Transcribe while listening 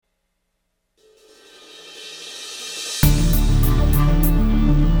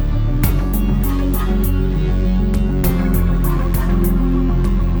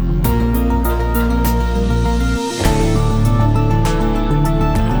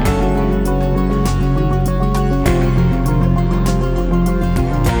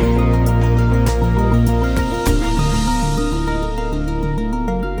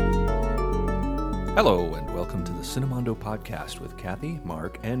podcast with Kathy,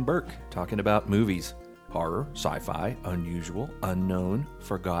 Mark, and Burke, talking about movies. Horror, sci-fi, unusual, unknown,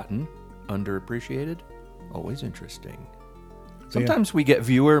 forgotten, underappreciated, always interesting. Sometimes we get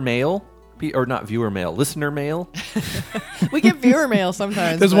viewer mail, or not viewer mail, listener mail. We get viewer mail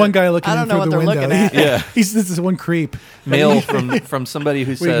sometimes. There's one guy looking I don't know through what the they're window. looking at. Yeah. This is one creep. Mail from somebody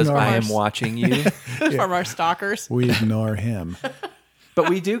who says, ignore I us. am watching you. From our stalkers. We ignore him. But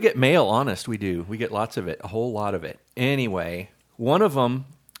we do get mail, honest, we do. We get lots of it, a whole lot of it. Anyway, one of them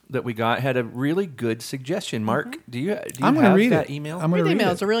that we got had a really good suggestion. Mark, do you I'm going to have read that it. email? I'm going Read to the read email.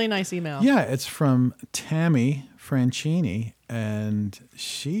 it. It's a really nice email. Yeah, it's from Tammy Francini, and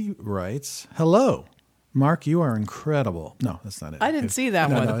she writes, "Hello, Mark, you are incredible." No, that's not it. I didn't see that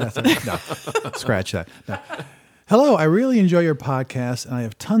no, one. No, that's not it. No, scratch that. No. Hello, I really enjoy your podcast, and I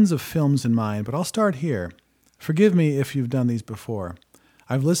have tons of films in mind, but I'll start here. Forgive me if you've done these before.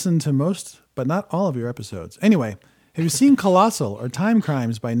 I've listened to most, but not all of your episodes. Anyway, have you seen Colossal or Time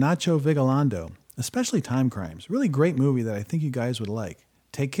Crimes by Nacho Vigalondo? Especially Time Crimes. Really great movie that I think you guys would like.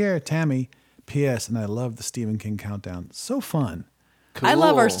 Take care, Tammy. P.S. And I love the Stephen King countdown. So fun. I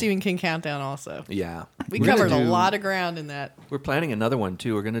love our Cool. Stephen King countdown also. Yeah. We We're covered gonna a do- lot of ground in that. We're planning another one,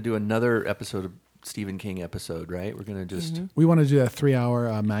 too. We're going to do another episode of Stephen King episode, right? We're going to just... We want to do that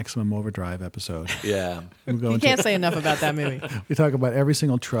 3-hour Maximum Overdrive episode. Yeah. We'll go You into, can't say enough about that movie. we talk about every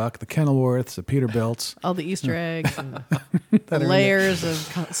single truck, the Kenilworths, the Peterbilts. All the Easter eggs and That the are in layers of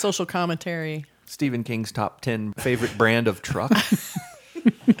social commentary. Stephen King's top 10 favorite brand of truck.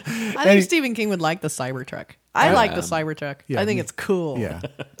 I think Stephen King would like the Cybertruck. I like the Cybertruck. Yeah, I think me- it's cool. Yeah,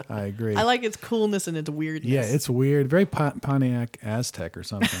 I agree. I like its coolness and its weirdness. Yeah, it's weird. Very Pontiac Aztec or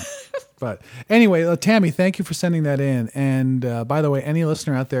something. But anyway, Tammy, thank you for sending that in. And by the way, any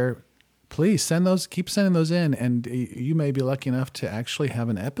listener out there, please keep sending those in. And you may be lucky enough to actually have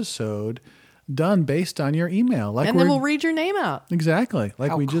an episode done based on your email. and then we'll read your name out. Exactly.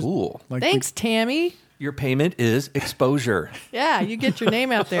 Like How we just cool. like Thanks, Tammy. Your payment is exposure. Yeah, you get your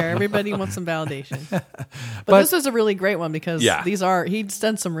name out there. Everybody wants some validation. But this is a really great one because Yeah. he's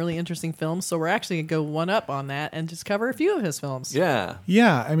done some really interesting films. So we're actually going to go one up on that and just cover a few of his films. Yeah.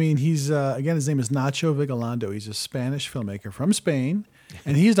 Yeah, I mean, he's again, his name is Nacho Vigalondo. He's a Spanish filmmaker from Spain,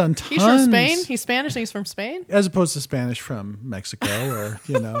 and he's done tons. He's from Spain. He's Spanish and he's from Spain. as opposed to Spanish from Mexico, or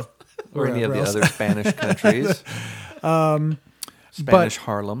Or any of wherever the else. other Spanish countries. Spanish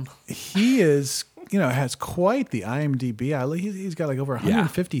Harlem. He is, has quite the IMDb. He's got like over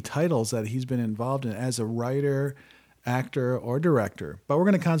 150 titles that he's been involved in as a writer, actor, or director. But we're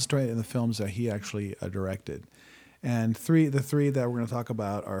going to concentrate in the films that he actually directed. And the three that we're going to talk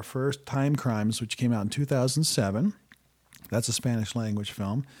about are first Time Crimes, which came out in 2007. That's a Spanish language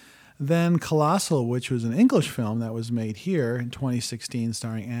film. Then Colossal, which was an English film that was made here in 2016,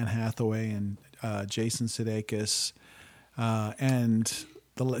 starring Anne Hathaway and Jason Sudeikis. And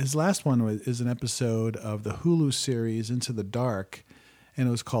his last one is an episode of the Hulu series Into the Dark, and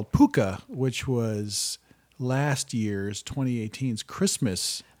it was called Puka, which was last year's 2018's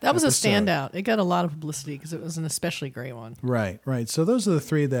Christmas. That was episode. a standout. It got a lot of publicity because it was an especially great one. Right. So those are the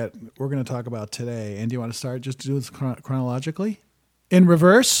three that we're going to talk about today. And do you want to start just to do this chronologically? In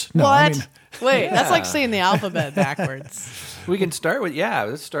reverse? No, what? I mean, Wait, that's like saying the alphabet backwards. We can start with,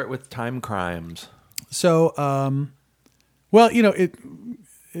 let's start with Time Crimes. so, well,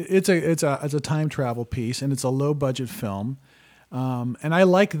 it's a time travel piece, and it's a low budget film. And I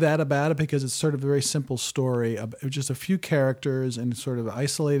like that about it because it's sort of a very simple story of just a few characters in sort of an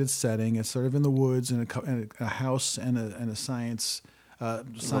isolated setting. It's sort of in the woods in a house and a science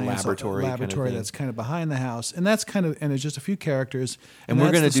laboratory kind of thing. that's kind of behind the house, and it's just a few characters. And we're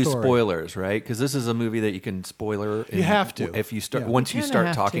going to that's the do story. spoilers, right? Because this is a movie that you can spoiler. You have to. If you start Yeah. once you Kinda start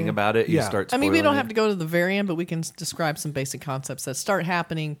have talking to. about it, you Yeah. start. I mean, we spoiling don't it. have to go to the very end, but we can describe some basic concepts that start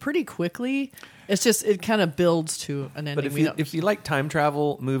happening pretty quickly. It's just, it kind of builds to an ending. But if you like time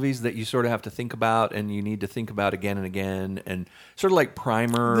travel movies that you sort of have to think about and you need to think about again and again, and sort of like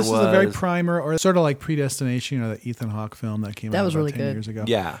Primer This was is a very Primer, or sort of like Predestination, the Ethan Hawke film that came That out was about really 10 good. years ago.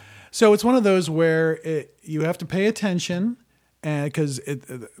 Yeah. So it's one of those where you have to pay attention, and because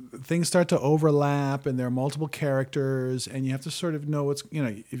things start to overlap, and there are multiple characters, and you have to sort of know what's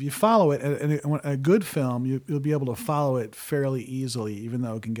if you follow it. And a good film, you'll be able to follow it fairly easily, even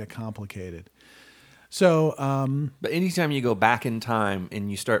though it can get complicated. So But anytime you go back in time and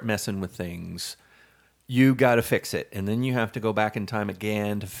you start messing with things, you got to fix it. And then you have to go back in time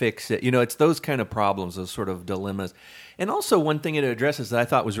again to fix it. It's those kind of problems, those sort of dilemmas. And also one thing it addresses that I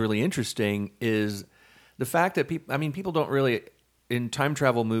thought was really interesting is the fact that people don't really, in time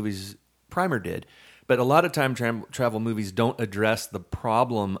travel movies, Primer did, but a lot of time travel movies don't address the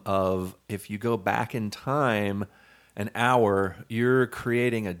problem of if you go back in time, an hour, you're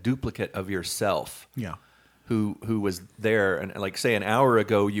creating a duplicate of yourself. Yeah. Who was there, and like say an hour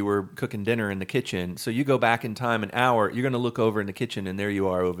ago you were cooking dinner in the kitchen, so you go back in time an hour, you're going to look over in the kitchen and there you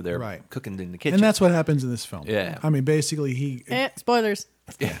are over there Right. cooking in the kitchen. And that's what happens in this film. Yeah. I mean, basically Spoilers.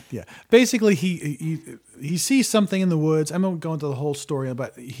 Yeah. Basically, he sees something in the woods. I'm not going into the whole story,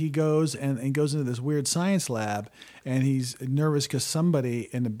 but he goes and goes into this weird science lab, and he's nervous because somebody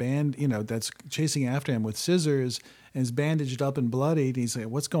in the band, that's chasing after him with scissors and is bandaged up and bloodied. He's like,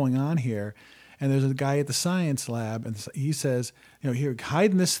 "What's going on here?" And there's a guy at the science lab, and he says, "Here,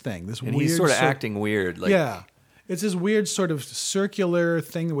 hide in this thing." And he's sort of acting weird, like yeah. It's this weird sort of circular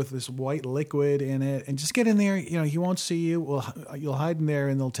thing with this white liquid in it, and just get in there. He won't see you. You'll hide in there,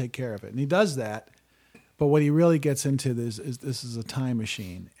 and they'll take care of it. And he does that. But what he really gets into is this is a time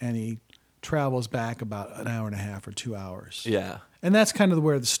machine, and he travels back about an hour and a half or 2 hours. Yeah. And that's kind of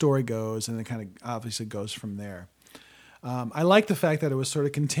where the story goes, and it kind of obviously goes from there. I like the fact that it was sort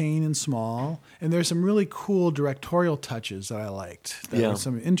of contained and small, and there's some really cool directorial touches that I liked. There were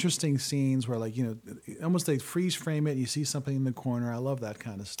some interesting scenes where, almost they freeze frame it, and you see something in the corner. I love that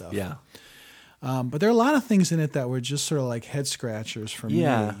kind of stuff. Yeah. But there are a lot of things in it that were just sort of like head scratchers for me.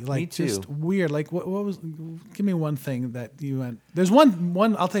 Yeah, Like me too. just weird. Like what was? Give me one thing that you went. There's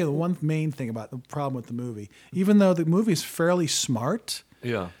one. I'll tell you the one main thing about the problem with the movie. Even though the movie is fairly smart,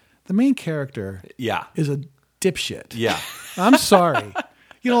 Yeah. the main character is a dipshit. Yeah. I'm sorry.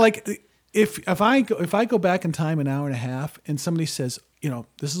 If I go back in time an hour and a half and somebody says,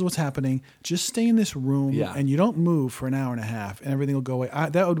 this is what's happening, just stay in this room and you don't move for an hour and a half and everything will go away. I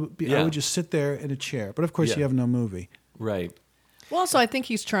would just sit there in a chair. But of course you have no movie. Right. Well, also, I think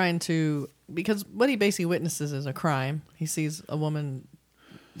he's trying to, because what he basically witnesses is a crime. He sees a woman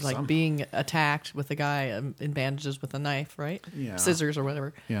being attacked with a guy in bandages with a knife, right? Yeah. Scissors or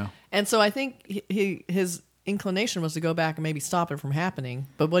whatever. Yeah. And so I think his inclination was to go back and maybe stop it from happening.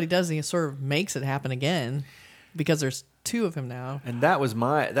 But what he does, he sort of makes it happen again because there's two of him now. And that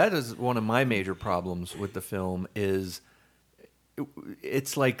is one of my major problems with the film is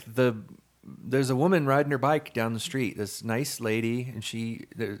it's like there's a woman riding her bike down the street, this nice lady, and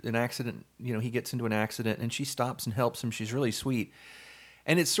there's an accident, he gets into an accident and she stops and helps him. She's really sweet.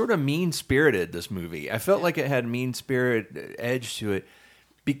 And it's sort of mean-spirited, this movie. I felt like it had mean-spirit edge to it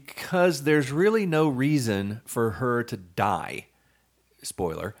because there's really no reason for her to die.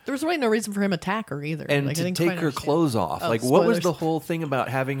 Spoiler. There was really no reason for him to attack her either. And I to didn't take quite her understand. clothes off. Oh, What was spoilers. the whole thing about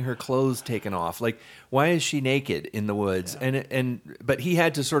having her clothes taken off? Why is she naked in the woods? Yeah. But he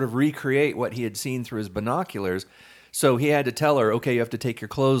had to sort of recreate what he had seen through his binoculars. So he had to tell her, okay, you have to take your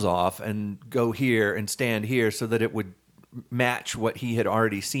clothes off and go here and stand here so that it would match what he had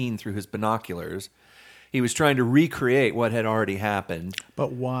already seen through his binoculars. He was trying to recreate what had already happened.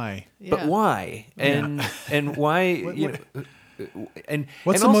 But why? But why? And why? And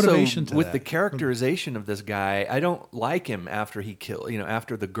what's and the also, motivation to with that? the characterization of this guy, I don't like him after he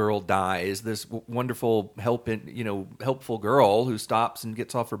after the girl dies. This wonderful helpful girl who stops and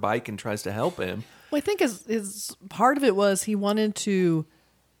gets off her bike and tries to help him. Well, I think his part of it was he wanted to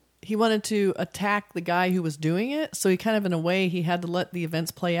attack the guy who was doing it. So he kind of, in a way, he had to let the events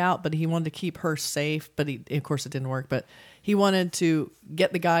play out, but he wanted to keep her safe. But of course, it didn't work. But he wanted to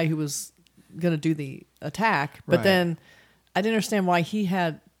get the guy who was going to do the attack. But Right. then I didn't understand why he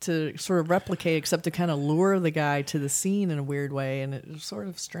had to sort of replicate, except to kind of lure the guy to the scene in a weird way, and it was sort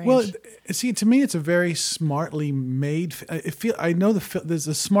of strange. Well, see, to me, it's a very smartly made. I know there's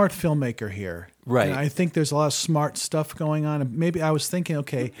a smart filmmaker here, Right. And I think there's a lot of smart stuff going on. And maybe I was thinking,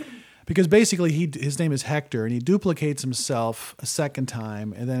 okay, because basically his name is Hector, and he duplicates himself a second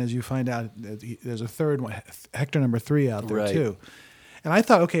time, and then as you find out, there's a third one, Hector number 3 out there Right. too. And I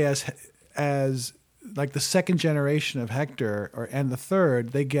thought, okay, as like the second generation of Hector and the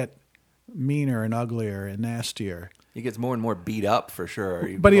third, they get meaner and uglier and nastier. He gets more and more beat up for sure.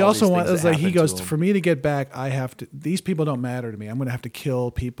 But he All also these wants, things like that he happen goes, to him. for me to get back, I have to, these people don't matter to me. I'm going to have to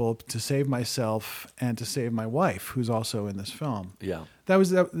kill people to save myself and to save my wife, who's also in this film. Yeah. That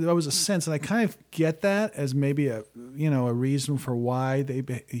was a sense, and I kind of get that as maybe a reason for why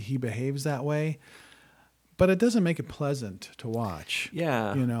he behaves that way. But it doesn't make it pleasant to watch.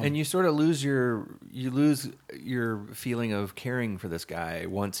 Yeah, and you sort of lose your feeling of caring for this guy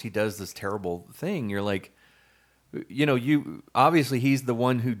once he does this terrible thing. You're like, you obviously he's the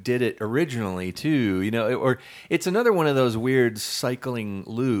one who did it originally too. Or it's another one of those weird cycling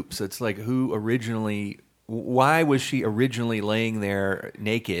loops. It's like why was she originally laying there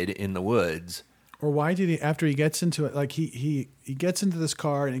naked in the woods? Or why did he, after he gets into it, like he gets into this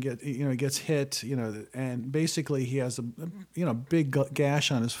car and he gets hit, and basically he has a big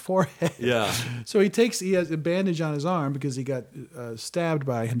gash on his forehead. Yeah. So he has a bandage on his arm because he got stabbed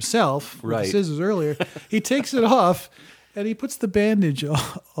by himself with scissors earlier. He takes it off. And he puts the bandage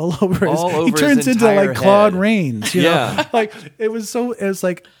all over he turns into like Claude Rains, you know? Like it was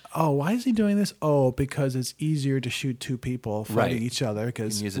like, oh, why is he doing this? Oh, because it's easier to shoot two people fighting each other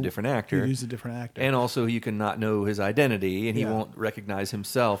because you can use a different actor. And also you can not know his identity and he won't recognize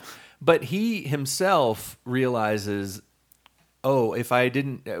himself. But he himself realizes,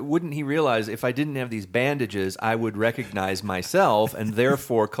 wouldn't he realize if I didn't have these bandages, I would recognize myself and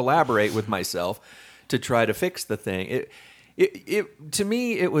therefore collaborate with myself to try to fix the thing. To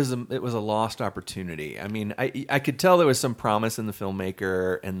me, it was a lost opportunity. I mean, I could tell there was some promise in the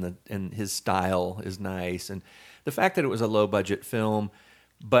filmmaker, and his style is nice, and the fact that it was a low budget film.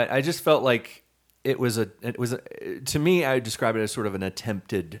 But I just felt like it was to me, I would describe it as sort of an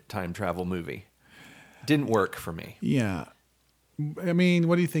attempted time travel movie. Didn't work for me. Yeah. I mean,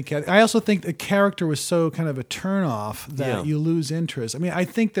 what do you think, Kat? I also think the character was so kind of a turnoff that you lose interest. I mean, I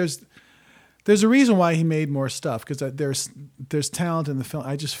think there's a reason why he made more stuff because there's talent in the film.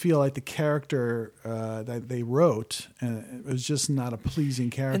 I just feel like the character that they wrote it was just not a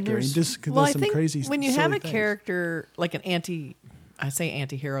pleasing character. He just does some crazy. When you have a character like an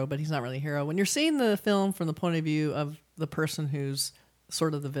anti-hero, but he's not really a hero. When you're seeing the film from the point of view of the person who's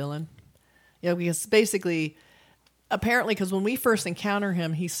sort of the villain, because basically, apparently, because when we first encounter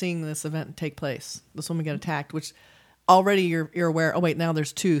him, he's seeing this event take place. This woman get attacked, which. Already you're aware, oh wait, now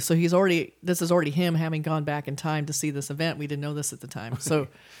there's two. So this is already him having gone back in time to see this event. We didn't know this at the time. So,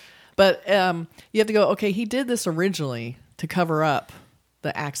 but you have to go, okay, he did this originally to cover up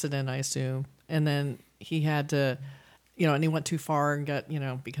the accident, I assume. And then he had to, and he went too far and got,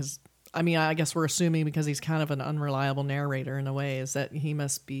 because, I mean, I guess we're assuming because he's kind of an unreliable narrator in a way is that he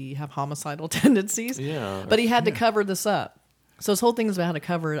must have homicidal tendencies. Yeah. But he had to cover this up. So his whole thing is about how to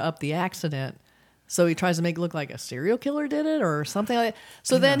cover up the accident. So he tries to make it look like a serial killer did it or something like that.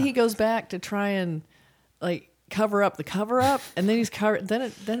 So then he goes back to try and like cover up the cover up, and then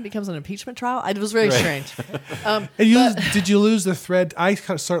then it becomes an impeachment trial. It was very strange. Did you lose the thread? I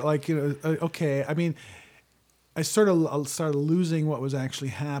kind of started like okay. I mean, I started losing what was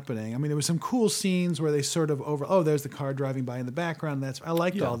actually happening. I mean, there were some cool scenes where they sort of there's the car driving by in the background. I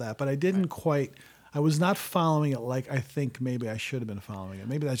liked all that, but I didn't quite. I was not following it like I think maybe I should have been following it.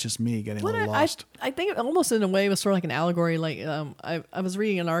 Maybe that's just me getting a little lost. I think it almost in a way was sort of like an allegory. Like I was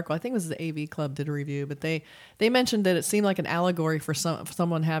reading an article. I think it was the AV Club did a review, but they mentioned that it seemed like an allegory for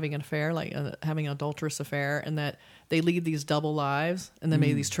someone having an affair, like having an adulterous affair, and that they lead these double lives and then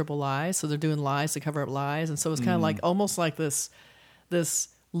maybe these triple lies. So they're doing lies to cover up lies, and so it's kind of like almost like this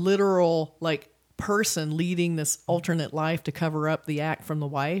literal like person leading this alternate life to cover up the act from the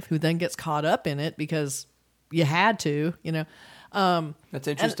wife, who then gets caught up in it because you had to, That's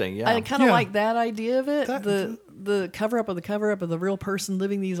interesting. I kind of like that idea of it. The cover up of the real person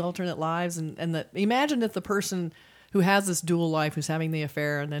living these alternate lives, and that imagine if the person who has this dual life, who's having the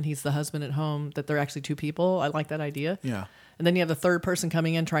affair, and then he's the husband at home, that they're actually two people. I like that idea. Yeah. And then you have the third person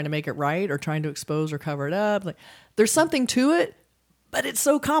coming in trying to make it right or trying to expose or cover it up. Like there's something to it. But it's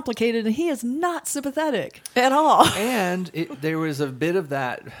so complicated, and he is not sympathetic at all. And there was a bit of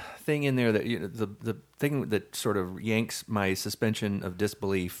that thing in there that the thing that sort of yanks my suspension of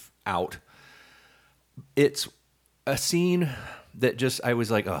disbelief out. It's a scene that just I was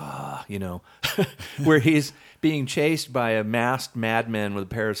like, where he's being chased by a masked madman with a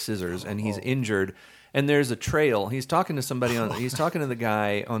pair of scissors, and he's injured. And there's a trail. He's talking to somebody he's talking to the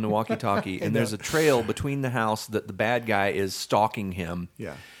guy on the walkie-talkie, and there's a trail between the house that the bad guy is stalking him.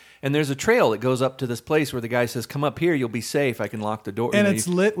 Yeah. And there's a trail that goes up to this place where the guy says, "Come up here, you'll be safe. I can lock the door." And it's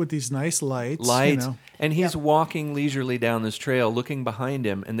lit with these nice lights. And he's walking leisurely down this trail, looking behind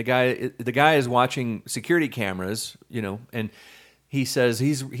him, and the guy is watching security cameras, and he says,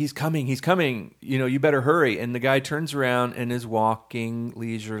 he's coming, you better hurry. And the guy turns around and is walking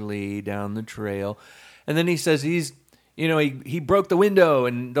leisurely down the trail. And then he says he broke the window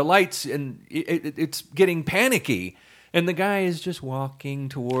and the lights, and it's getting panicky. And the guy is just walking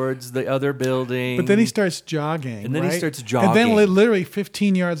towards the other building. But then he starts jogging. And then he starts jogging. And then literally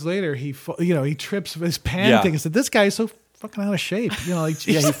 15 yards later, he trips, he's panicking. And said, this guy is so fucking out of shape.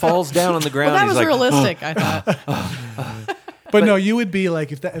 he falls down on the ground. Well, that was realistic, I thought. But no, you would be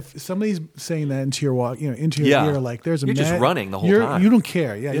like if somebody's saying that into your into your ear, like there's a you're just running the whole time. You don't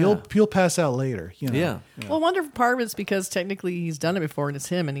care. Yeah, you'll pass out later. Yeah. Well, I wonder if part of it's because technically he's done it before and it's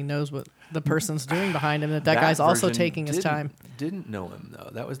him, and he knows what the person's doing behind him. That guy's also taking his time. Didn't know him though.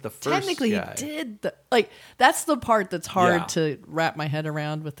 That was the first. Technically, guy. he did. That's the part that's hard to wrap my head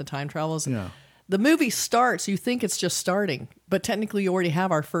around with the time travels. Yeah. The movie starts. You think it's just starting, but technically, you already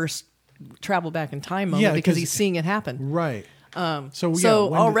have our first travel back in time moment because he's seeing it happen. Right.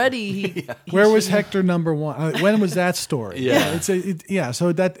 So already he. Where was Hector number one? When was that story? Yeah. So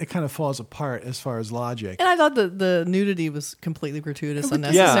it kind of falls apart as far as logic. And I thought the nudity was completely gratuitous,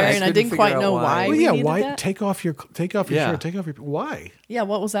 unnecessary, and I didn't quite know why. Well, why that. Take off your shirt? Take off your why? Yeah,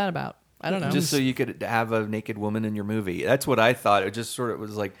 what was that about? I don't know. Just so you could have a naked woman in your movie. That's what I thought. It just sort of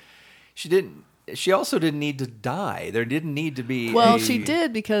was like she also didn't need to die. There didn't need to be. Well, she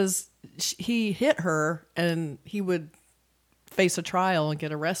did because he hit her, and he would face a trial and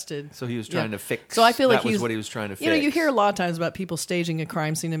get arrested. So he was trying to fix. So I feel like that was what he was trying to fix. You hear a lot of times about people staging a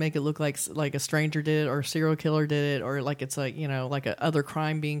crime scene to make it look like a stranger did it, or a serial killer did it, or like it's like a other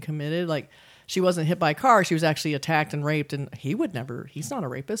crime being committed. Like she wasn't hit by a car; she was actually attacked and raped. And he's not a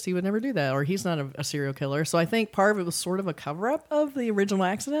rapist. He would never do that, or he's not a serial killer. So I think part of it was sort of a cover up of the original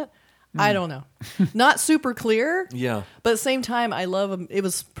accident. I don't know. Not super clear. Yeah. But at the same time, I love them. It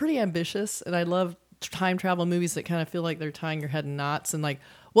was pretty ambitious, and I love time travel movies that kind of feel like they're tying your head in knots. And like,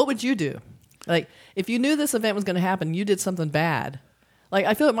 what would you do? Like, if you knew this event was going to happen, you did something bad. Like,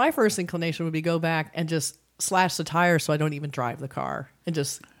 I feel like my first inclination would be go back and just slash the tire so I don't even drive the car and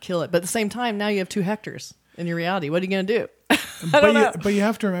just kill it. But at the same time, now you have 2 Hectors in your reality. What are you going to do? But you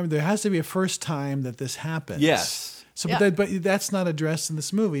have to remember, there has to be a first time that this happens. Yes. So, but that's not addressed in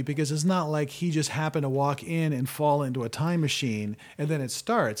this movie because it's not like he just happened to walk in and fall into a time machine and then it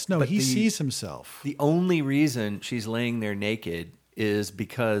starts. No, he sees himself. The only reason she's laying there naked is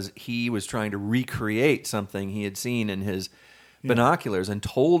because he was trying to recreate something he had seen in his binoculars and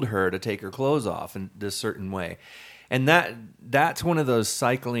told her to take her clothes off in this certain way. And that's one of those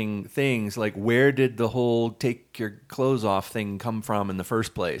cycling things, like where did the whole take your clothes off thing come from in the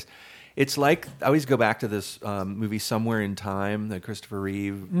first place? It's like, I always go back to this movie Somewhere in Time, the Christopher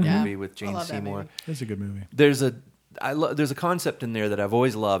Reeve movie with Jane Seymour. It's a good movie. There's a concept in there that I've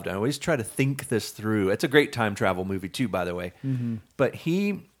always loved. I always try to think this through. It's a great time travel movie too, by the way. Mm-hmm. But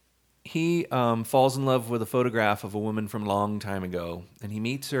he falls in love with a photograph of a woman from a long time ago, and he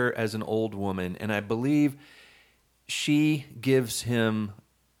meets her as an old woman, and I believe she gives him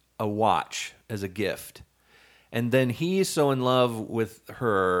a watch as a gift. And then he is so in love with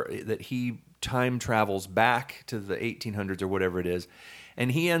her that he time travels back to the 1800s or whatever it is,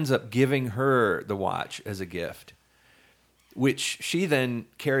 and he ends up giving her the watch as a gift, which she then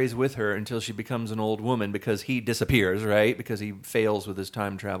carries with her until she becomes an old woman because he disappears, right? Because he fails with his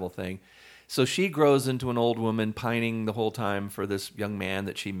time travel thing. So she grows into an old woman, pining the whole time for this young man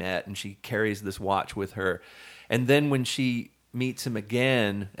that she met, and she carries this watch with her. And then when she meets him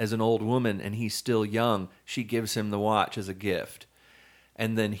again as an old woman and he's still young, she gives him the watch as a gift.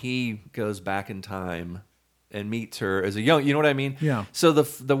 And then he goes back in time and meets her as a young, you know what I mean? Yeah. So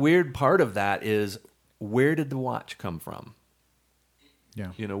the weird part of that is, where did the watch come from? Yeah.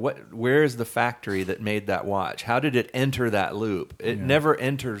 Where is the factory that made that watch? How did it enter that loop? It never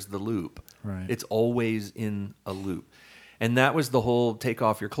enters the loop. Right. It's always in a loop. And that was the whole take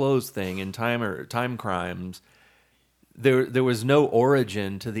off your clothes thing in time crimes. There was no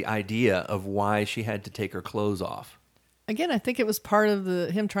origin to the idea of why she had to take her clothes off. Again, I think it was part of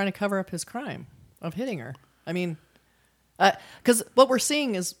him trying to cover up his crime of hitting her. I mean, because what we're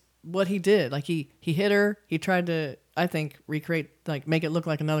seeing is what he did. Like he hit her. He tried to, I think, recreate, like make it look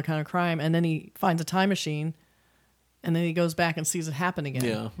like another kind of crime, and then he finds a time machine, and then he goes back and sees it happen again.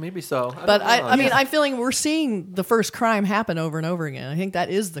 Yeah, maybe so. But I mean, I'm feeling we're seeing the first crime happen over and over again. I think that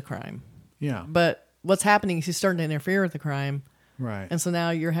is the crime. Yeah. But what's happening is he's starting to interfere with the crime. Right. And so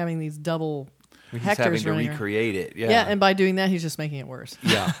now you're having these double He's Hectors having to running recreate it. Yeah. Yeah, and by doing that, he's just making it worse.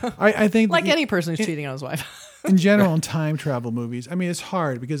 Yeah. I think like any person who's cheating on his wife. in general, in time travel movies, I mean, it's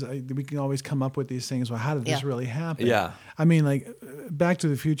hard because we can always come up with these things. Well, how did this really happen? Yeah. I mean, like Back to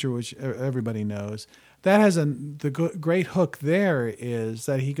the Future, which everybody knows, that has the great hook there is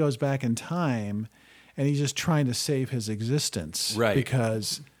that he goes back in time and he's just trying to save his existence. Right.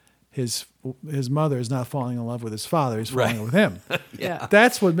 Because his mother is not falling in love with his father. He's falling in love with him. Yeah.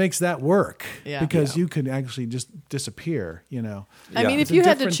 That's what makes that work. Yeah. Because you could actually just disappear, you know. I mean, if It's a you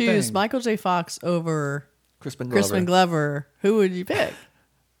had to different choose thing. Michael J. Fox over Crispin Glover, who would you pick?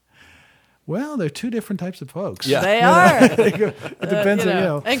 Well, they're two different types of folks. Yeah. They are. It depends on, you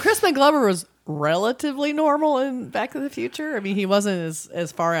know. And Crispin Glover was relatively normal in Back to the Future. I mean, he wasn't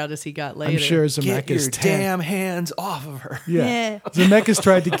as far out as he got later. I'm sure Get Zemeckis your damn hands off of her. Yeah. Zemeckis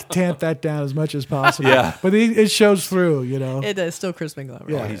tried to tamp that down as much as possible. Yeah. But it shows through, you know. It is still Crispin Glover.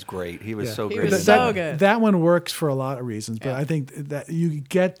 Oh, he's great. He was so He great. was in so that. good. That one works for a lot of reasons, but Yeah. I think that you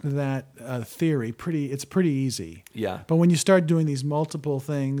get that theory it's pretty easy. Yeah. But when you start doing these multiple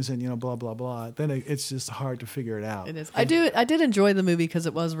things and, you know, blah, blah, blah, then it's just hard to figure it out. It is. I did enjoy the movie because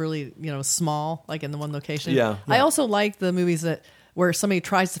it was really, you know, small, like in the one location. Yeah. I also like the movies where somebody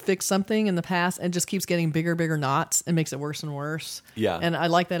tries to fix something in the past and just keeps getting bigger knots and makes it worse and worse. Yeah. And I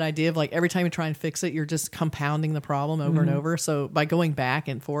like that idea of like every time you try and fix it, you're just compounding the problem over and over. So by going back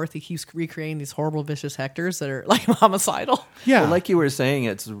and forth, he keeps recreating these horrible, vicious Hectors that are like homicidal. Yeah. Well, like you were saying,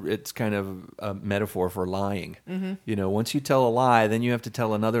 it's kind of a metaphor for lying. Mm-hmm. You know, once you tell a lie, then you have to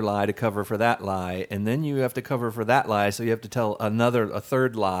tell another lie to cover for that lie, and then you have to cover for that lie, so you have to tell a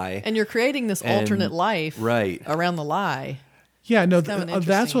third lie. And you're creating this And- alternate life right. around the lie. Yeah, no, kind of that's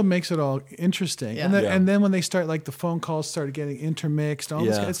interesting. what makes it all interesting. Yeah. And then, Yeah. and then when they start, like the phone calls started getting intermixed, all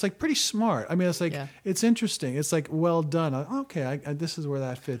this, Yeah. it's like pretty smart. I mean, it's like, Yeah. it's interesting. It's like, well done. Okay, this is where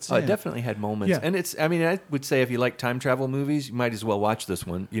that fits Oh, in. it definitely had moments, Yeah. and I would say if you like time travel movies, you might as well watch this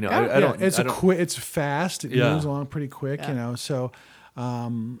one. You know, Yeah. I don't. It's I don't- it's fast. It Yeah. moves along pretty quick, Yeah. you know. So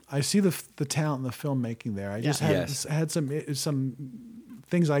I see the talent in the filmmaking there. I just Yeah. had Yes. some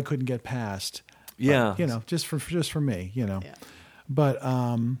things I couldn't get past. Yeah. You know, just for me, you know. Yeah. But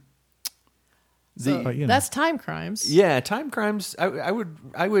So But, you know. that's Time Crimes. Yeah, Time Crimes. I would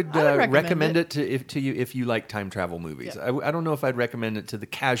recommend recommend it to you if you like time travel movies. Yeah. I don't know if I'd recommend it to the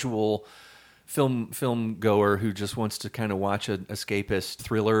casual film goer who just wants to kind of watch an escapist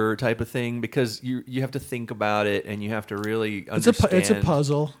thriller type of thing, because you have to think about it and you have to really understand. it's a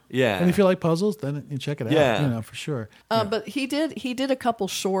puzzle. Yeah. And if you like puzzles, then you check it out. Yeah. You know, for sure. But he did a couple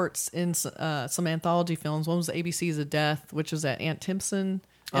shorts in some anthology films. One was ABC's of Death, which was that Aunt Timpson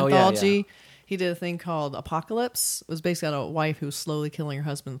Oh, yeah, anthology. yeah. He did a thing called Apocalypse. It was basically about a wife who's slowly killing her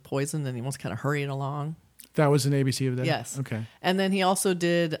husband with poison, and he wants to kind of hurry it along. That was an ABC of that? Yes. Okay. And then he also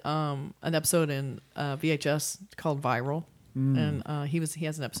did an episode in VHS called Viral, and he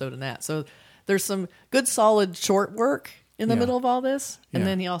has an episode in that. So there's some good, solid short work in the Yeah. middle of all this. And Yeah.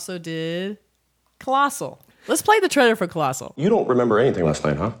 then he also did Colossal. Let's play the trailer for Colossal. You don't remember anything last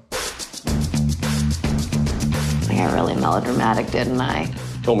night, huh? I got really melodramatic, didn't I?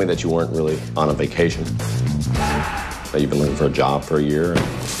 Told me that you weren't really on a vacation. That you've been looking for a job for a year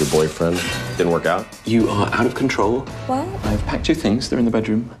and your boyfriend didn't work out. You are out of control. What? I've packed your things. They're in the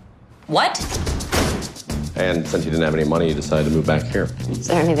bedroom. What? And since you didn't have any money, you decided to move back here. Is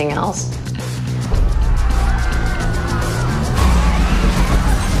there anything else?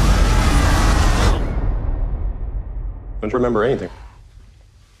 Don't remember anything.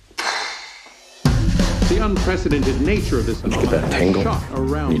 The unprecedented nature of this Get phenomenon that has tingle. shot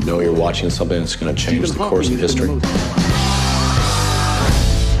around. You know you're watching something that's going to change Stephen the course of Hawking has been history. the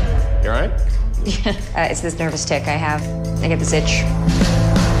most- You all right? It's this nervous tick I have. I get this itch.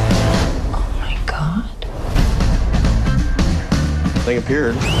 Oh my god. Thing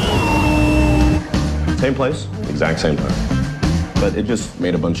appeared. Same place, exact same time. But it just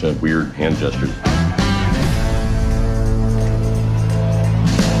made a bunch of weird hand gestures.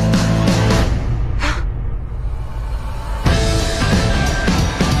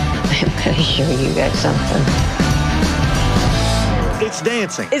 I'm gonna show you guys something. It's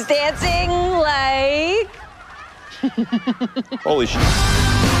dancing. Is dancing like... Holy shit.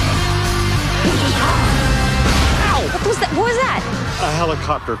 What was that? What was that? A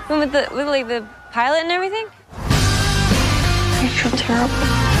helicopter. With like the pilot and everything? I feel terrible.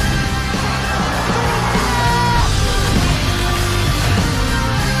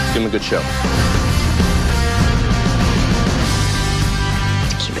 Give him a good show.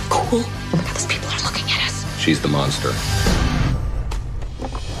 Keep it cool. Oh my god, those people are looking at us. She's the monster.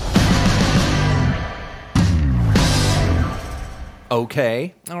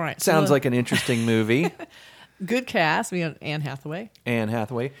 Okay. All right. Sounds So- like an interesting movie. Good cast. We got Anne Hathaway. Anne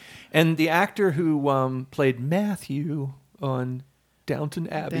Hathaway, and the actor who played Matthew on Downton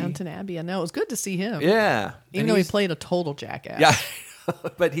Abbey. Downton Abbey. I know. It was good to see him. Yeah, Even And though he he's- played a total jackass. Yeah,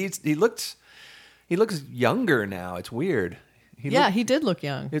 but he looks younger now. It's weird. He He did look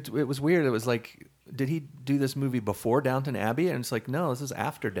young. It was weird. It was like, did he do this movie before Downton Abbey? And it's like, no, this is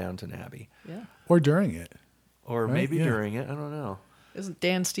after Downton Abbey, Yeah. Or during it. or Right, maybe yeah. during it. I don't know. Isn't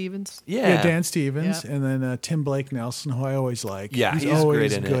Dan Stevens? Yeah, Dan Stevens, Yeah. and then Tim Blake Nelson, who I always like. Yeah, he's always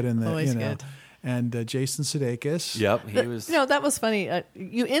great in it. good in that. Always you know. good. And Jason Sudeikis. Yep, he was. You know, that was funny.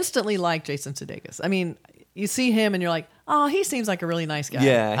 You instantly like Jason Sudeikis. I mean, you see him and you're like, oh, he seems like a really nice guy.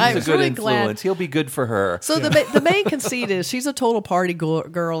 Yeah, I he's a was good really influence. glad. He'll be good for her. So the main conceit is she's a total party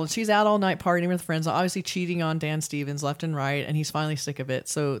girl, and she's out all night partying with friends, obviously cheating on Dan Stevens left and right, and he's finally sick of it.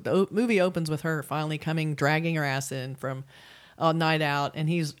 So the movie opens with her finally dragging her ass in from a night out, and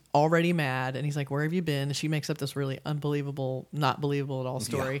he's already mad, and he's like, where have you been? And she makes up this really unbelievable, not believable at all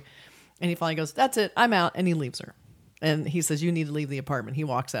story. And he finally goes, that's it, I'm out, and he leaves her. And he says, you need to leave the apartment. He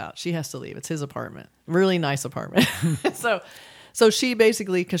walks out. She has to leave. It's his apartment. Really nice apartment. So she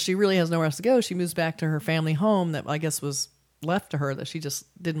basically, because she really has nowhere else to go, she moves back to her family home that I guess was left to her, that she just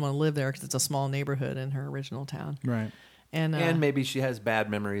didn't want to live there because it's a small neighborhood in her original town. Right. And maybe she has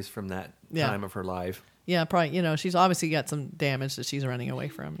bad memories from that time of her life. Yeah, probably. She's obviously got some damage that she's running away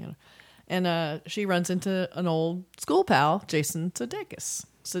from. And she runs into an old school pal, Jason Sudeikis.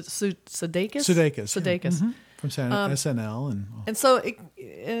 Sudeikis. Yeah. From SNL and so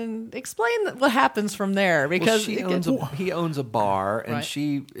explain what happens from there, because he owns a bar, and Right.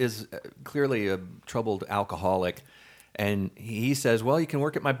 she is clearly a troubled alcoholic, and he says, well, you can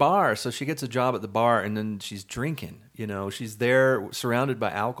work at my bar. So she gets a job at the bar, and then she's drinking. She's there surrounded by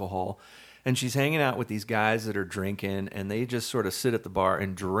alcohol, and she's hanging out with these guys that are drinking, and they just sort of sit at the bar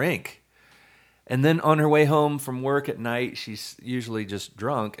and drink. And then on her way home from work at night, she's usually just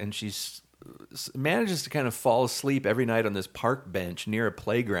drunk, and she's manages to kind of fall asleep every night on this park bench near a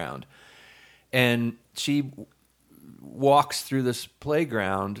playground. And she walks through this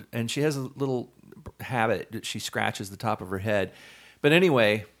playground, and she has a little habit that she scratches the top of her head. But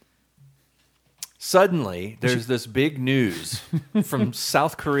anyway, suddenly there's this big news from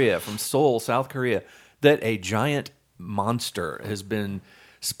South Korea, from Seoul, South Korea, that a giant monster has been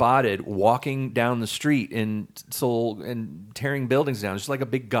spotted walking down the street in Seoul and tearing buildings down. It's like a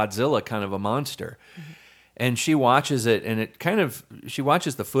big Godzilla kind of a monster. Mm-hmm. And she watches it, and she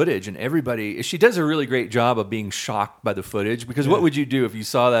watches the footage, and she does a really great job of being shocked by the footage, because what would you do if you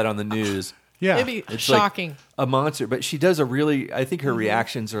saw that on the news? Yeah. It'd be It's shocking. like a monster. But she does I think her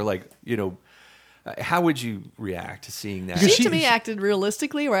reactions are like, how would you react to seeing that? She, to me, acted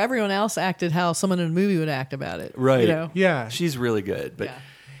realistically, where everyone else acted how someone in a movie would act about it. Right. Yeah. She's really good. But Yeah.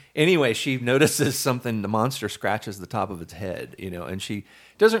 anyway, she notices something. The monster scratches the top of its head, and she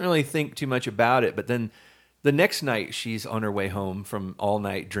doesn't really think too much about it. But then the next night, she's on her way home from all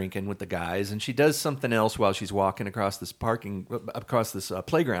night drinking with the guys, and she does something else while she's walking across this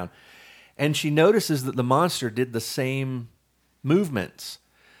playground. And she notices that the monster did the same movements.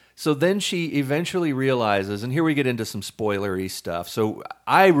 So then she eventually realizes, and here we get into some spoilery stuff. So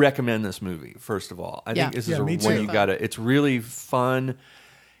I recommend this movie, first of all. I think this is me one too. you got to, it's really fun.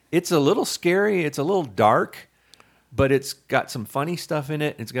 It's a little scary. It's a little dark, but it's got some funny stuff in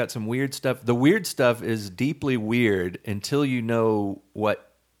it. It's got some weird stuff. The weird stuff is deeply weird until you know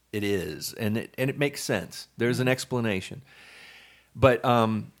what it is. And it makes sense. There's an explanation. But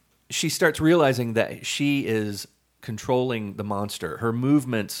she starts realizing that she is controlling the monster. Her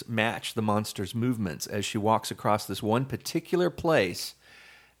movements match the monster's movements as she walks across this one particular place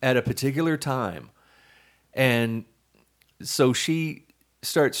at a particular time. And so she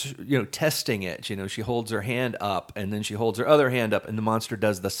starts, testing it. She holds her hand up, and then she holds her other hand up, and the monster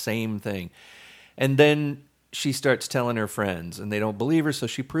does the same thing. And then she starts telling her friends, and they don't believe her, so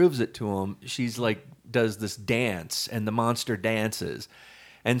she proves it to them. She's like, does this dance, and the monster dances.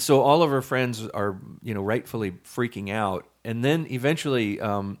 And so all of her friends are, rightfully freaking out. And then eventually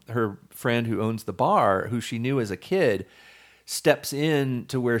her friend who owns the bar, who she knew as a kid, steps in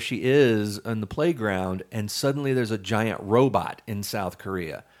to where she is on the playground, and suddenly there's a giant robot in South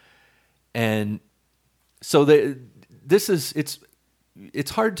Korea. And so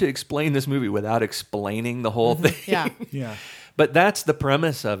it's hard to explain this movie without explaining the whole thing. Yeah. Yeah. But that's the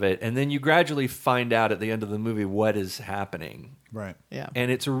premise of it. And then you gradually find out at the end of the movie what is happening. Right. Yeah.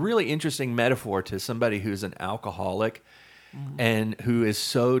 And it's a really interesting metaphor to somebody who's an alcoholic and who is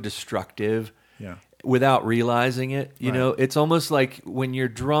so destructive Yeah. without realizing it. You Right. know, it's almost like when you're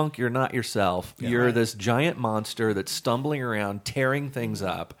drunk, you're not yourself. Yeah. You're Right. this giant monster that's stumbling around, tearing things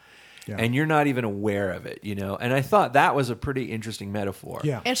up. Yeah. And you're not even aware of it, And I thought that was a pretty interesting metaphor.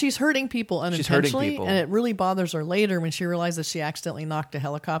 Yeah. And she's hurting people She's hurting unintentionally, people. and it really bothers her later when she realizes she accidentally knocked a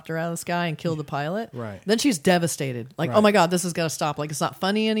helicopter out of the sky and killed the pilot. Right. Then she's devastated. Like, Right. oh my God, this has got to stop. Like, it's not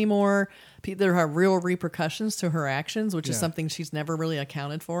funny anymore. There are real repercussions to her actions, which is Yeah. something she's never really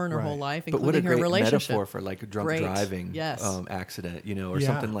accounted for in her Right. whole life, But what a including her great relationship. metaphor for like a drunk Great. driving Yes. accident, or Yeah.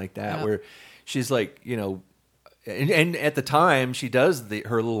 something like that, Yeah. where she's like, and at the time she does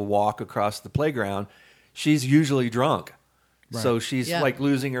her little walk across the playground, she's usually drunk. So she's Yeah. like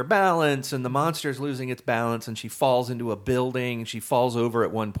losing her balance, and the monster's losing its balance, and she falls into a building. She falls over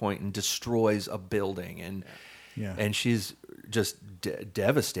at one point and destroys a building, and Yeah. and she's just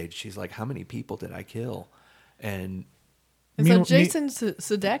devastated. She's like, "How many people did I kill?" And And so Me- Jason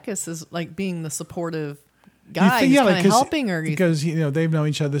Sudeikis is like being the supportive guy. think- He's yeah, kind like, of 'cause- because her. because they've known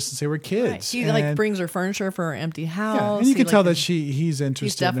each other since they were kids. Right. He like And- brings her furniture for her empty house. yeah, and you He, can like, tell that he's interested.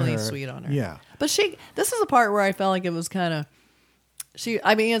 he's definitely in her. sweet on her. Yeah, But this is the part where I felt like it was kind of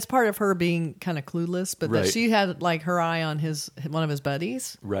it's part of her being kind of clueless, but Right. that she had like her eye on one of his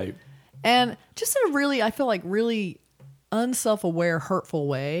buddies, right, and just in a really, I feel like really unself-aware, hurtful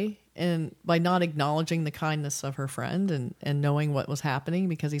way, and by not acknowledging the kindness of her friend and knowing what was happening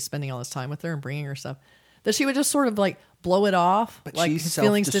because he's spending all his time with her and bringing her stuff, that she would just sort of like blow it off, But like she's his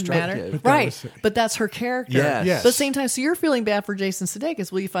feelings didn't matter, self-destructive. But that right? was- But that's her character. Yes. Yes. But at the same time, so you're feeling bad for Jason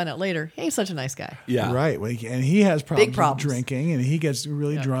Sudeikis. Well, you find out later, hey, he's such a nice guy. yeah, right. Well, and he has problems, Big problems. with drinking, and he gets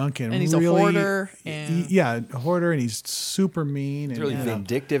really drunk, and And he's a really, hoarder, and- a hoarder, and he's super mean. He's and, really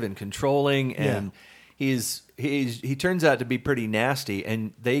vindictive and controlling, and he turns out to be pretty nasty.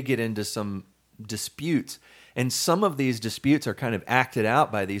 And they get into some disputes, and some of these disputes are kind of acted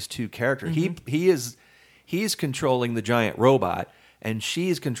out by these two characters. He's controlling the giant robot, and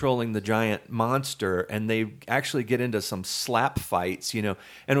she's controlling the giant monster, and they actually get into some slap fights, And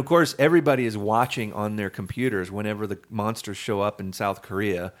of course, everybody is watching on their computers whenever the monsters show up in South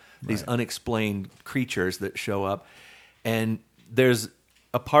Korea. These unexplained creatures that show up, and there's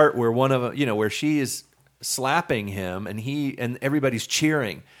a part where where she is slapping him, and everybody's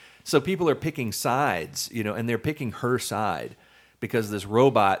cheering. So people are picking sides, and they're picking her side because this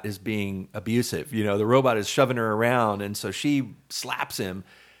robot is being abusive. The robot is shoving her around, and so she slaps him.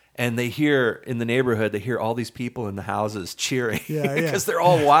 And they hear in the neighborhood, all these people in the houses cheering because they're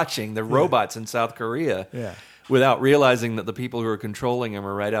all watching the robots in South Korea without realizing that the people who are controlling them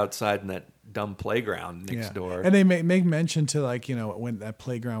are right outside in that dumb playground next door. And they make mention to when that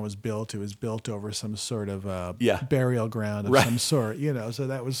playground was built, it was built over some sort of burial ground of some sort. So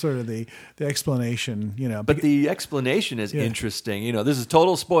that was sort of the explanation. But the explanation is interesting. This is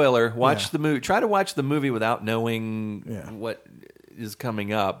total spoiler. Watch the movie. Try to watch the movie without knowing what is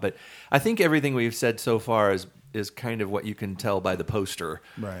coming up. But I think everything we've said so far is kind of what you can tell by the poster,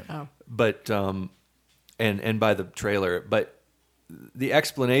 right? Oh. But and by the trailer, but. The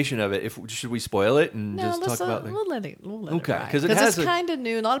explanation of it. Should we spoil it and just talk about? We'll let it. Okay, because it's kind of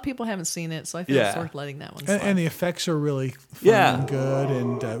new. A lot of people haven't seen it, so I feel it's worth letting that one slide. And the effects are really fun and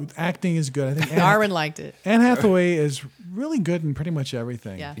good, and acting is good. I think Darwin liked it. Anne Hathaway is really good in pretty much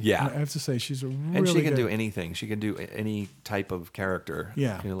everything. Yeah. I have to say she's really and she can good. do anything. She can do any type of character.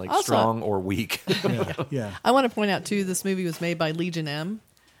 Yeah. like Also- strong or weak. Yeah. I want to point out too, this movie was made by Legion M,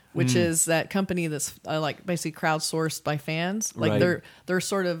 which is that company that's like basically crowdsourced by fans. Like Right. they're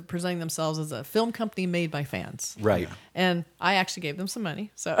sort of presenting themselves as a film company made by fans. Right. And I actually gave them some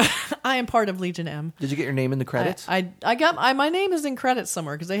money, so I am part of Legion M. Did you get your name in the credits? I got my name is in credits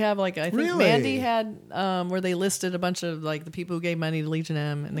somewhere because they have I think Really? Mandy had where they listed a bunch of like the people who gave money to Legion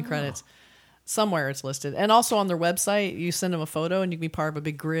M in the credits. Somewhere it's listed, and also on their website, you send them a photo, and you can be part of a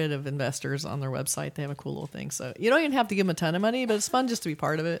big grid of investors on their website. They have a cool little thing, so you don't even have to give them a ton of money, but it's fun just to be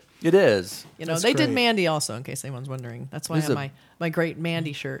part of it. It is. That's They did great. Mandy also, in case anyone's wondering. That's why I This have is my great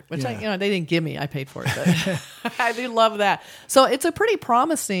Mandy shirt, which Yeah. they didn't give me. I paid for it, but I do love that. So it's a pretty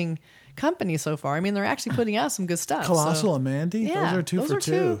promising company so far. I mean, they're actually putting out some good stuff. Colossal so. and Mandy. Yeah, those are two those for are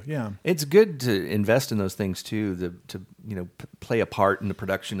two. two. Yeah. It's good to invest in those things too. To play a part in the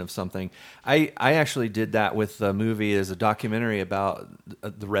production of something. I actually did that with the movie as a documentary about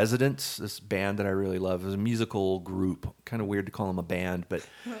the Residents, this band that I really love. It was a musical group. Kind of weird to call them a band, but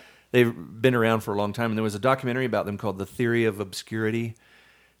they've been around for a long time. And there was a documentary about them called The Theory of Obscurity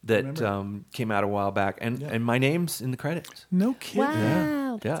that came out a while back. And my name's in the credits. No kidding.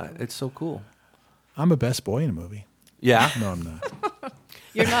 Wow. Yeah, it's so cool. I'm a best boy in a movie. Yeah. No, I'm not.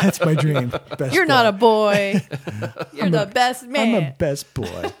 You're not. That's my dream. Best You're boy. not a boy. You're the best I'm man. a best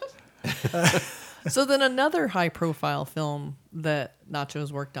boy. So then another high-profile film that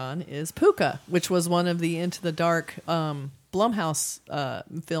Nacho's worked on is Puka, which was one of the Into the Dark Blumhouse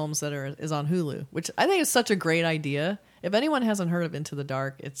films that is on Hulu, which I think is such a great idea. If anyone hasn't heard of Into the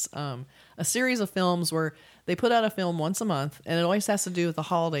Dark, it's a series of films where they put out a film once a month, and it always has to do with the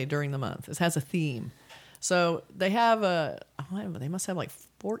holiday during the month. It has a theme. So they have they must have like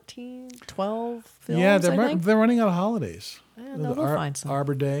 14, 12 films, Yeah, I think. they're running out of holidays. Yeah, no, they'll find some.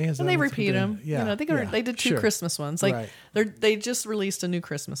 Arbor Day. And they repeat them. Yeah, They did two sure. Christmas ones. Right. They just released a new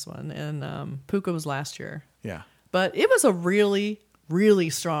Christmas one, and Puka was last year. Yeah. But it was a really, really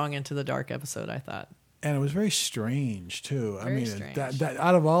strong Into the Dark episode, I thought. And it was very strange too. Very strange. That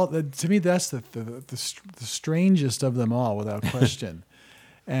out of all, to me, that's the strangest of them all, without question.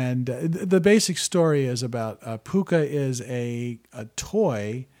 And the basic story is about Puka is a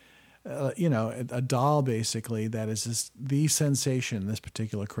toy, a doll basically that is the sensation this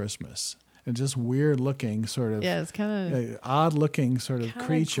particular Christmas. And just weird looking sort of, it's kind of odd looking sort of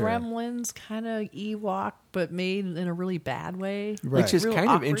creature. Gremlins, kind of Ewok, but made in a really bad way. Right. Which is Real kind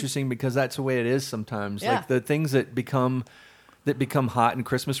awkward. of interesting because that's the way it is sometimes. Yeah. Like the things that become hot in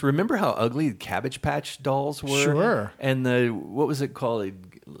Christmas. Remember how ugly the Cabbage Patch dolls were? Sure. And what was it called? It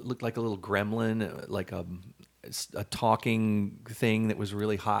looked like a little gremlin, like a talking thing that was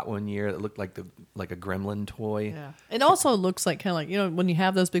really hot one year. That looked like a gremlin toy. Yeah. It also looks like kind of like, when you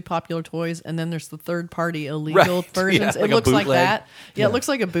have those big popular toys and then there's the third party illegal Right. versions. Yeah, like it a looks like bootleg. that. Yeah, it looks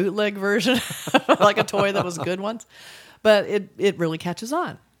like a bootleg version, like a toy that was good once. But it really catches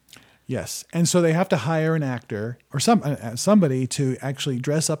on. Yes, and so they have to hire an actor or somebody to actually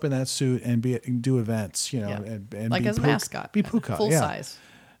dress up in that suit and do events, and like be as a mascot. be Puka, Full yeah. size.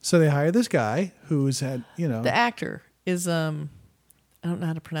 So they hire this guy who's had, The actor is I don't know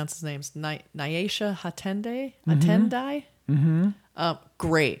how to pronounce his name. It's Nyasha Hatendai.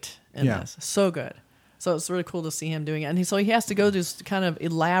 Great in Yeah. this. So good. So it's really cool to see him doing it. And he has to go through this kind of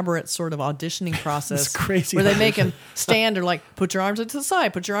elaborate sort of auditioning process. It's crazy where they make him stand or like, put your arms to the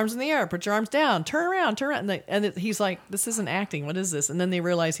side, put your arms in the air, put your arms down, turn around. He's like, this isn't acting. What is this? And then they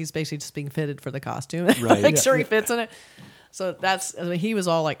realize he's basically just being fitted for the costume. Right. Make sure he fits in it. So he was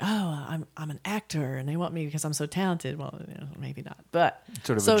all like, oh, I'm an actor and they want me because I'm so talented. Well, maybe not. But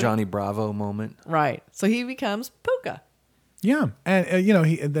Sort of a Johnny Bravo moment. Right. So he becomes Puka. Yeah,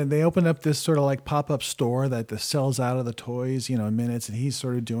 and then they open up this sort of like pop-up store that sells out of the toys, in minutes, and he's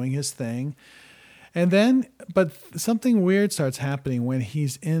sort of doing his thing. And then, but something weird starts happening when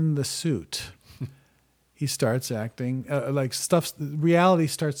he's in the suit. He starts acting like reality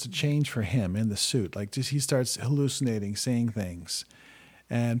starts to change for him in the suit. Like he starts hallucinating, saying things,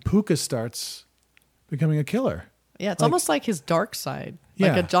 and Puka starts becoming a killer. Yeah, it's almost like his dark side,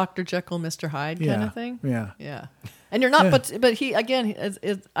 like a Dr. Jekyll, Mr. Hyde kind of thing. Yeah. Yeah. And you're not, but he, again,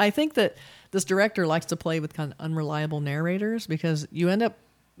 I think that this director likes to play with kind of unreliable narrators because you end up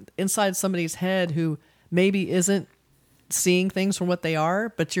inside somebody's head who maybe isn't seeing things for what they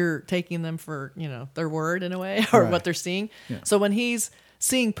are, but you're taking them for, their word in a way or what they're seeing. Yeah. So when he's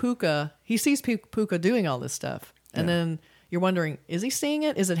seeing Puka, he sees Puka doing all this stuff. And then you're wondering, is he seeing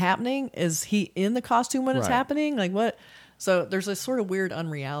it? Is it happening? Is he in the costume when it's happening? Like what? So there's a sort of weird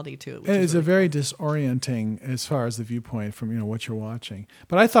unreality to it. It's a very disorienting as far as the viewpoint from what you're watching.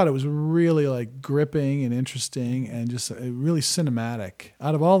 But I thought it was really like gripping and interesting and just really cinematic.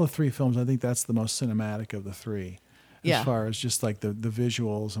 Out of all the three films, I think that's the most cinematic of the three. As far as just like the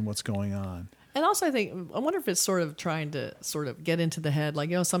visuals and what's going on. And also I wonder if it's sort of trying to sort of get into the head.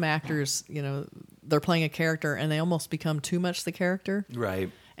 Like, some actors, they're playing a character and they almost become too much the character.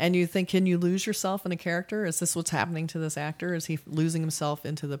 Right. And you think, can you lose yourself in a character? Is this what's happening to this actor? Is he losing himself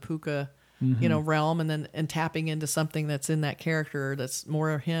into the Puka, realm and tapping into something that's in that character that's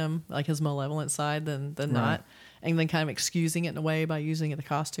more him, like his malevolent side than not? And then kind of excusing it in a way by using the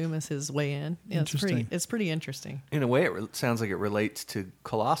costume as his way in. Yeah, it's pretty interesting. In a way, it sounds like it relates to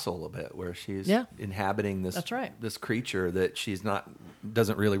Colossal a bit, where she's inhabiting this this creature that she's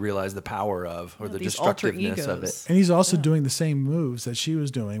doesn't really realize the power of or the destructiveness of it. And he's also doing the same moves that she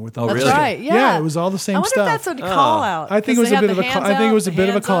was doing with. That's really? right. Yeah, it was all the same I wonder stuff. if that's a call out. I think it was a bit of a call. I think it was a bit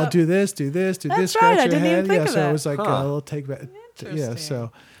of a call. Up. Do this. Do this. Do that's this. Right. Scratch I your didn't head. Even think of so that. it was like a little take back. Yeah.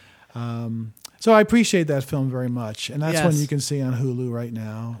 So I appreciate that film very much, and that's one you can see on Hulu right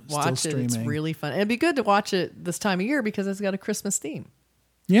now. Watch still it; streaming. it's really fun. It'd be good to watch it this time of year because it's got a Christmas theme.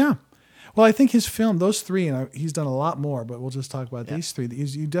 Yeah, well, I think his film, those three, and he's done a lot more, but we'll just talk about these three.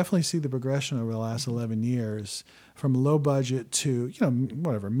 You definitely see the progression over the last 11 years from low budget to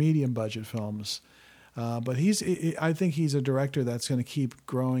medium budget films. But I think he's a director that's going to keep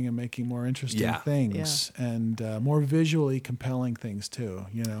growing and making more interesting things and more visually compelling things too.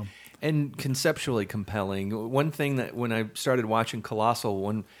 And conceptually compelling. One thing that when I started watching Colossal,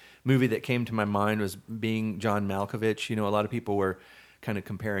 one movie that came to my mind was being John Malkovich. A lot of people were kind of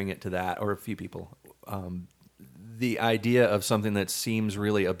comparing it to that, or a few people. The idea of something that seems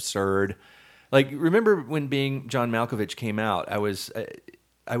really absurd. Like, remember when being John Malkovich came out, I was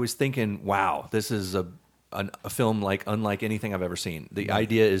thinking, wow, this is a film unlike anything I've ever seen. The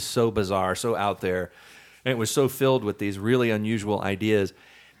idea is so bizarre, so out there, and it was so filled with these really unusual ideas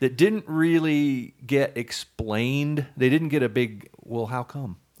that didn't really get explained. They didn't get a big, well, how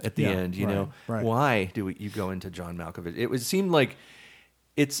come at the end? Why do you go into John Malkovich? It seemed like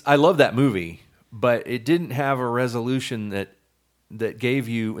I love that movie, but it didn't have a resolution that gave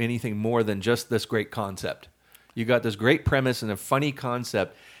you anything more than just this great concept. You got this great premise and a funny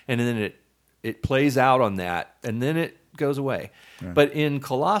concept, and then it plays out on that, and then it goes away. Yeah. But in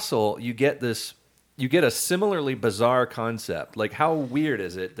Colossal, you get a similarly bizarre concept. Like, how weird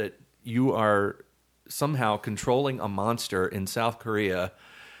is it that you are somehow controlling a monster in South Korea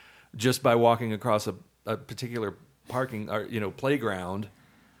just by walking across a particular parking or playground?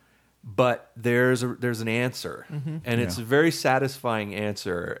 But there's an answer, and it's a very satisfying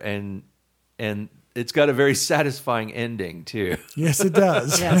answer, and it's got a very satisfying ending too. Yes, it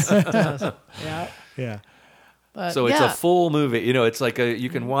does. Yes, it does. Yeah. But, so it's a full movie. It's like you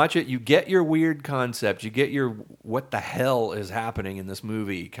can watch it. You get your weird concept. You get your what the hell is happening in this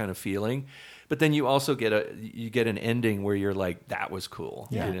movie kind of feeling. But then you also get an ending where you're like, that was cool.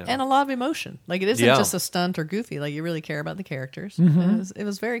 Yeah. And a lot of emotion. Like, it isn't just a stunt or goofy. Like, you really care about the characters. It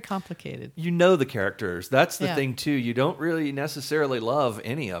was very complicated. You know the characters. That's the thing too. You don't really necessarily love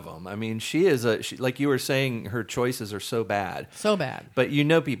any of them. I mean, she like you were saying, her choices are so bad. So bad. But you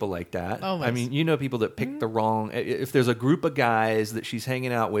know people like that. Always. I mean, you know people that pick the wrong. If there's a group of guys that she's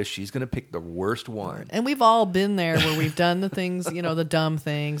hanging out with, she's going to pick the worst one. And we've all been there where we've done the things, the dumb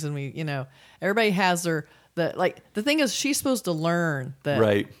things, and we, everybody has the thing is, she's supposed to learn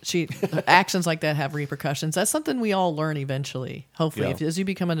that actions like that have repercussions. That's something we all learn eventually. Hopefully, as you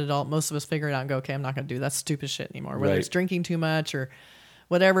become an adult, most of us figure it out and go, okay, I'm not going to do that stupid shit anymore. Whether it's drinking too much or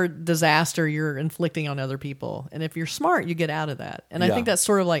whatever disaster you're inflicting on other people. And if you're smart, you get out of that. And I think that's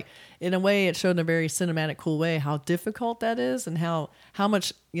sort of like, in a way, it showed in a very cinematic, cool way how difficult that is and how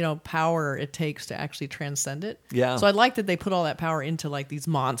much, power it takes to actually transcend it. Yeah. So I like that they put all that power into like these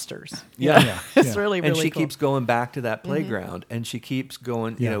monsters. Yeah. It's really and she cool. keeps going back to that playground, and she keeps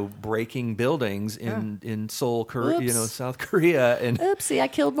going, breaking buildings in Seoul, Korea, South Korea. And oopsie, I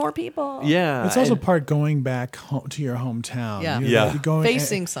killed more people. Yeah. It's also part going back home to your hometown. Yeah. You're going,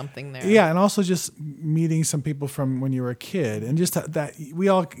 facing something there. Yeah, and also just meeting some people from when you were a kid, and just that we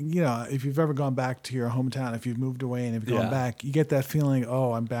all, if you've ever gone back to your hometown, if you've moved away and if you've gone back, you get that feeling,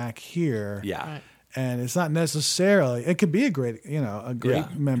 oh, I'm back here. Yeah. Right. And it's not necessarily, it could be a great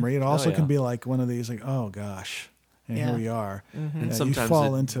memory. It also can be like one of these, like, oh gosh, and here we are. And you sometimes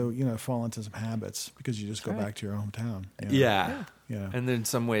fall into some habits because you just go back to your hometown. Yeah. Yeah. And then in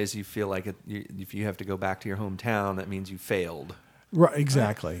some ways you feel like if you have to go back to your hometown, that means you failed. Right,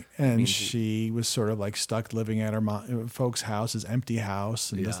 exactly. And she was sort of like stuck living at her folks' house, his empty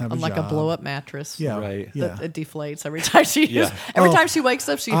house, and doesn't have a job. On like a blow-up mattress. Yeah, right. Yeah. It deflates every time every time she wakes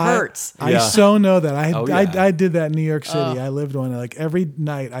up, she hurts. I so know that. I did that in New York City. I lived one. Like every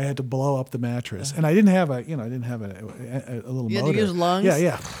night, I had to blow up the mattress, and I didn't have a little motor. You had to use lungs?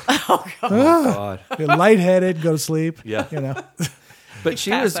 Yeah. Oh God. Get lightheaded, go to sleep. Yeah. But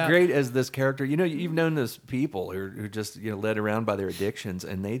she was great as this character. You've known those people who just led around by their addictions,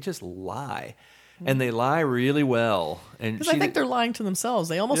 and they just lie, and they lie really well. And because I think they're lying to themselves.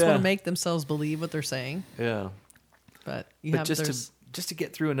 They almost want to make themselves believe what they're saying. Yeah. But just to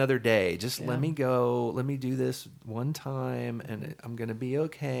get through another day, let me go. Let me do this one time, and I'm going to be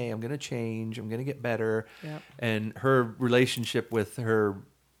okay. I'm going to change. I'm going to get better. Yeah. And her relationship with her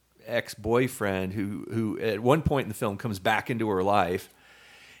ex-boyfriend who at one point in the film comes back into her life,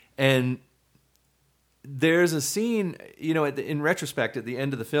 and there's a scene in retrospect at the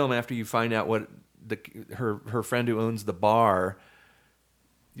end of the film, after you find out what her friend who owns the bar,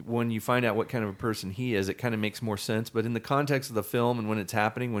 when you find out what kind of a person he is, it kind of makes more sense. But in the context of the film and when it's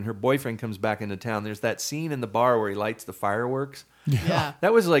happening, when her boyfriend comes back into town, there's that scene in the bar where he lights the fireworks. Yeah.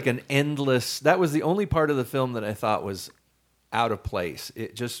 That was like that was the only part of the film that I thought was out of place.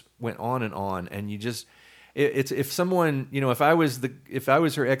 It just went on, and you just if someone if I was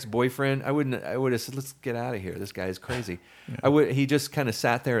her ex-boyfriend, I would have said, let's get out of here, this guy is crazy. He just kind of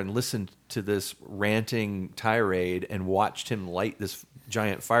sat there and listened to this ranting tirade and watched him light this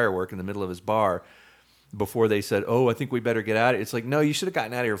giant firework in the middle of his bar before they said, oh, I think we better get out of it. It's like, no, you should have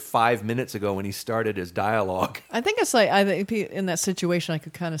gotten out of here 5 minutes ago when he started his dialogue. I think it's like, I think in that situation, I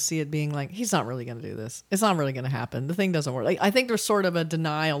could kind of see it being like, he's not really going to do this. It's not really going to happen. The thing doesn't work. Like, I think there's sort of a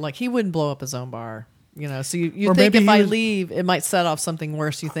denial, like he wouldn't blow up his own bar. So you think if I leave, it might set off something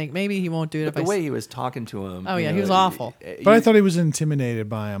worse. You think maybe he won't do it. But the way he was talking to him. Oh yeah, he was awful. But I thought he was intimidated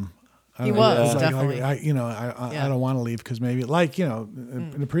by him. He was definitely. I don't want to leave because maybe,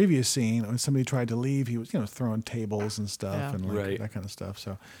 in the previous scene, when somebody tried to leave, he was throwing tables and stuff and that kind of stuff.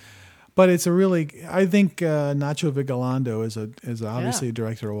 So, but it's a really, I think Nacho Vigalondo is obviously a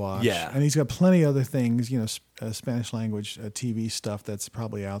director to watch. Yeah, and he's got plenty of other things, Spanish language TV stuff that's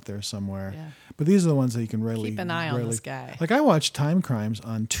probably out there somewhere. Yeah. But these are the ones that you can really keep an eye on this guy. Like I watched Time Crimes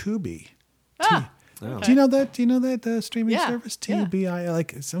on Tubi. Do you know that? Do you know that streaming Yeah, service yeah. TBI?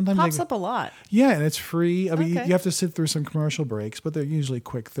 Like sometimes Pops they, up a lot. yeah, and it's free. I mean, Okay. you have to sit through some commercial breaks, but they're usually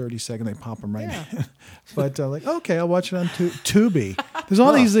quick, 30-second. They pop them right Yeah. in. But like, okay, I'll watch it on Tubi. There's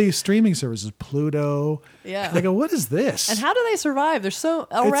all these streaming services, Pluto. Yeah. I go, what is this? And how do they survive? There's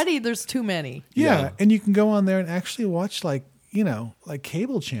there's too many. Yeah, and you can go on there and actually watch like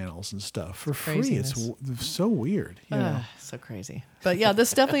cable channels and stuff for free. It's Craziness. so weird. You know? So crazy. But yeah, this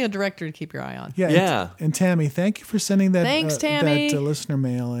is definitely a director to keep your eye on. Yeah. Yeah. And Tammy, thank you for sending that. Thanks, Tammy. That listener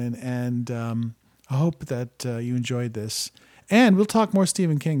mail in, and I hope that you enjoyed this. And we'll talk more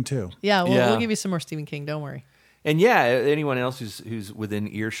Stephen King too. Yeah, Yeah. we'll give you some more Stephen King. Don't worry. And yeah, anyone else who's within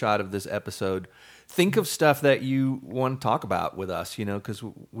earshot of this episode, think of stuff that you want to talk about with us, because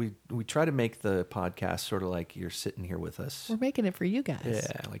we try to make the podcast sort of like you're sitting here with us. We're making it for you guys.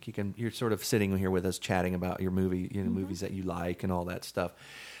 Yeah, like you're sort of sitting here with us chatting about your movie, Mm-hmm. movies that you like and all that stuff.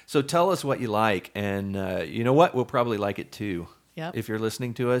 So tell us what you like, and you know what? We'll probably like it too. Yep. If you're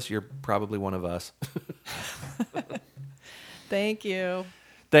listening to us, you're probably one of us. Thank you.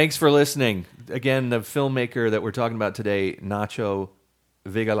 Thanks for listening. Again, the filmmaker that we're talking about today, Nacho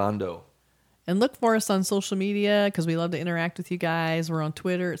Vigalondo. And look for us on social media because we love to interact with you guys. We're on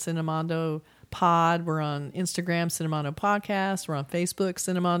Twitter at Cinemondo Pod. We're on Instagram, Cinemondo Podcast. We're on Facebook,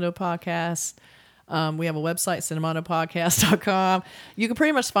 Cinemondo Podcast. We have a website, cinemondopodcast.com. You can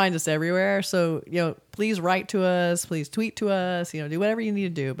pretty much find us everywhere. So, please write to us. Please tweet to us. Do whatever you need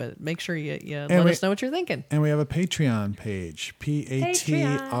to do. But make sure you let us know what you're thinking. And we have a Patreon page,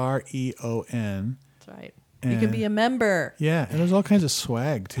 Patreon. That's right. And you can be a member. Yeah, and there's all kinds of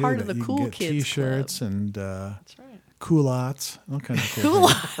swag too. Part of that the you can Cool get Kids T-shirts Club. and That's right. culottes, all kinds of cool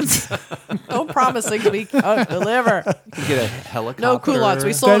things. Culottes. Don't promise things we can't deliver. You can get a helicopter. No culottes.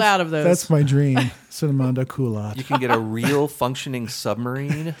 We sold out of those. That's my dream, Cinemondo culotte. You can get a real functioning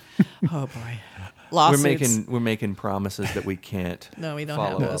submarine. Oh boy. Lawsuits. We're making promises that we can't. No, we don't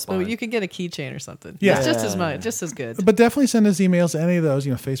follow have those. up on. But you can get a keychain or something. Yeah. It's just as much, just as good. But definitely send us emails, any of those,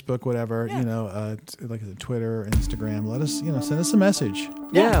 Facebook, whatever, Yeah. like Twitter, Instagram. Let us, send us a message.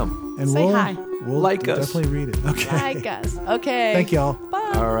 Yeah. And Say hi. We'll Like us. definitely read it. Okay. Like us. Okay. Thank y'all.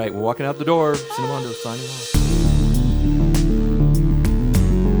 Bye. All right, we're walking out the door. Cinemondo signing off.